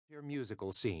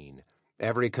Musical scene.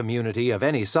 Every community of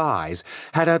any size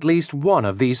had at least one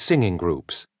of these singing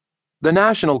groups. The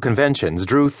national conventions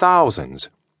drew thousands.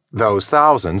 Those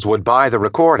thousands would buy the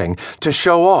recording to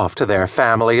show off to their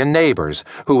family and neighbors,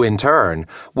 who in turn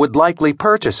would likely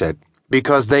purchase it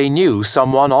because they knew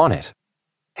someone on it.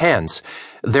 Hence,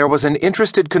 there was an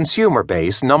interested consumer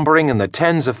base numbering in the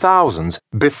tens of thousands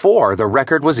before the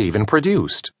record was even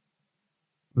produced.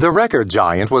 The record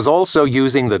giant was also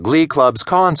using the Glee Club's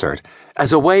concert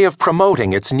as a way of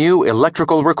promoting its new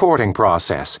electrical recording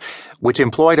process, which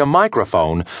employed a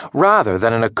microphone rather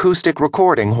than an acoustic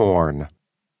recording horn.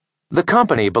 The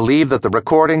company believed that the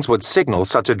recordings would signal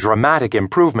such a dramatic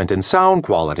improvement in sound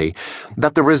quality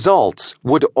that the results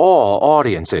would awe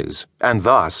audiences and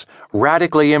thus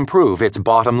radically improve its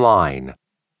bottom line.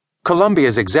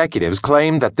 Columbia's executives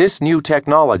claimed that this new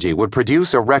technology would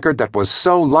produce a record that was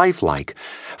so lifelike,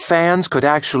 fans could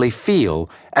actually feel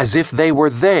as if they were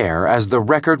there as the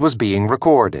record was being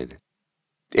recorded.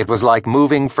 It was like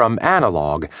moving from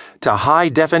analog to high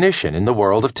definition in the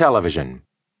world of television.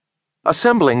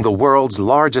 Assembling the world's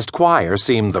largest choir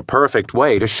seemed the perfect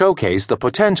way to showcase the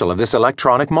potential of this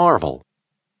electronic marvel.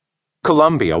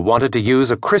 Columbia wanted to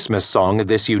use a Christmas song in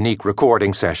this unique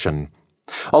recording session,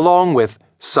 along with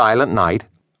Silent Night,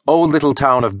 O Little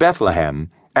Town of Bethlehem,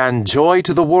 and Joy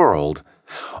to the World.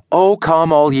 O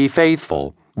Come All Ye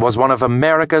Faithful was one of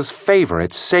America's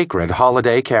favorite sacred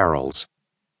holiday carols.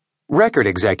 Record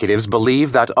executives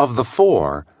believed that of the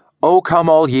four, O Come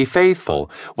All Ye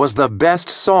Faithful was the best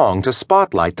song to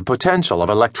spotlight the potential of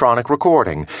electronic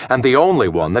recording and the only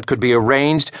one that could be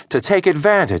arranged to take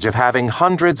advantage of having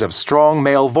hundreds of strong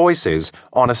male voices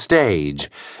on a stage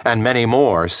and many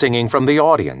more singing from the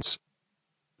audience.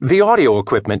 The audio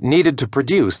equipment needed to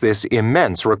produce this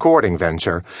immense recording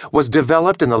venture was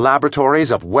developed in the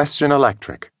laboratories of Western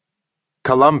Electric.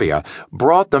 Columbia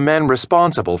brought the men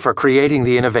responsible for creating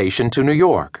the innovation to New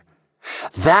York.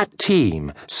 That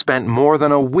team spent more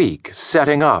than a week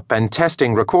setting up and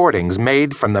testing recordings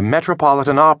made from the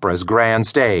Metropolitan Opera's grand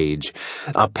stage,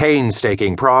 a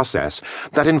painstaking process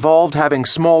that involved having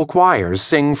small choirs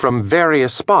sing from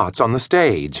various spots on the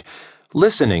stage,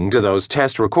 listening to those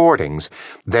test recordings,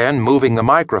 then moving the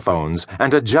microphones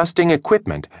and adjusting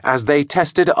equipment as they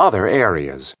tested other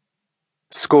areas.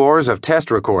 Scores of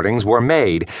test recordings were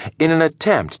made in an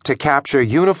attempt to capture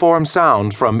uniform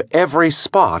sound from every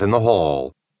spot in the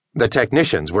hall. The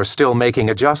technicians were still making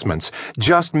adjustments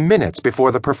just minutes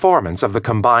before the performance of the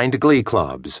combined Glee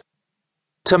Clubs.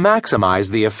 To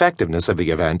maximize the effectiveness of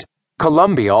the event,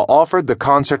 Columbia offered the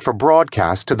concert for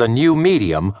broadcast to the new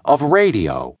medium of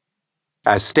radio.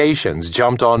 As stations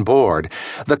jumped on board,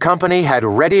 the company had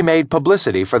ready-made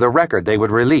publicity for the record they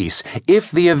would release if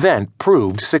the event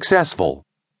proved successful.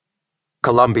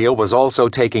 Columbia was also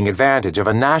taking advantage of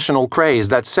a national craze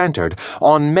that centered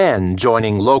on men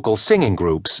joining local singing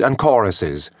groups and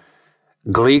choruses.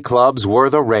 Glee clubs were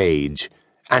the rage,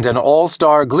 and an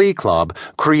all-star glee club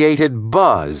created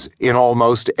buzz in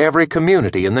almost every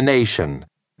community in the nation.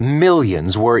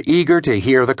 Millions were eager to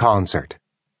hear the concert.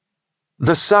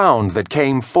 The sound that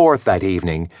came forth that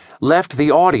evening left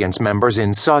the audience members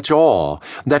in such awe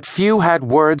that few had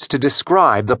words to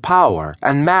describe the power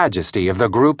and majesty of the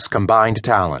group's combined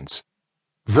talents.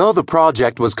 Though the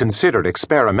project was considered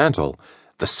experimental,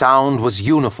 the sound was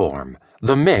uniform,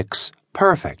 the mix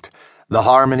perfect, the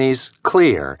harmonies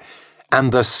clear,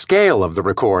 and the scale of the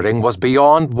recording was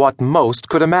beyond what most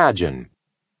could imagine.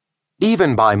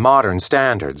 Even by modern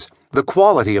standards, the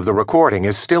quality of the recording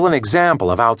is still an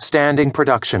example of outstanding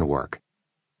production work.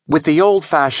 With the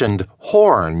old-fashioned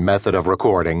horn method of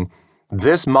recording,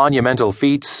 this monumental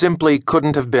feat simply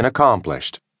couldn't have been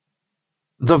accomplished.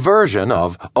 The version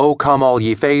of O Come All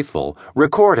Ye Faithful,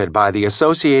 recorded by the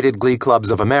Associated Glee Clubs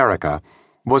of America,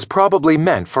 was probably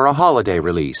meant for a holiday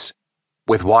release.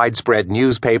 With widespread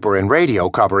newspaper and radio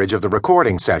coverage of the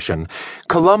recording session,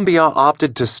 Columbia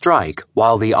opted to strike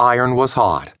while the iron was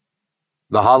hot.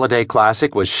 The holiday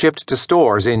classic was shipped to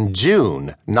stores in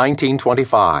June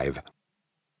 1925.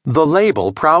 The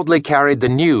label proudly carried the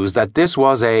news that this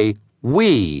was a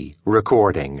Wii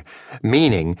recording,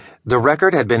 meaning the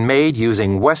record had been made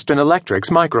using Western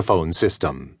Electric's microphone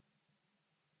system.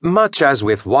 Much as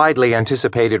with widely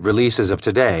anticipated releases of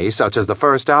today, such as the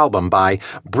first album by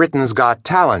Britain's Got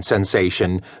Talent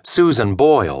sensation Susan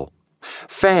Boyle,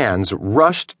 fans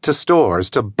rushed to stores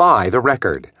to buy the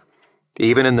record.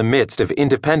 Even in the midst of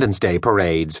Independence Day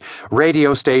parades,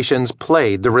 radio stations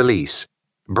played the release,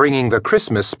 bringing the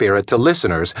Christmas spirit to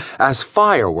listeners as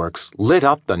fireworks lit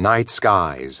up the night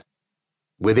skies.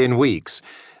 Within weeks,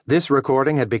 this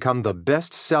recording had become the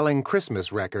best-selling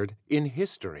Christmas record in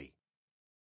history.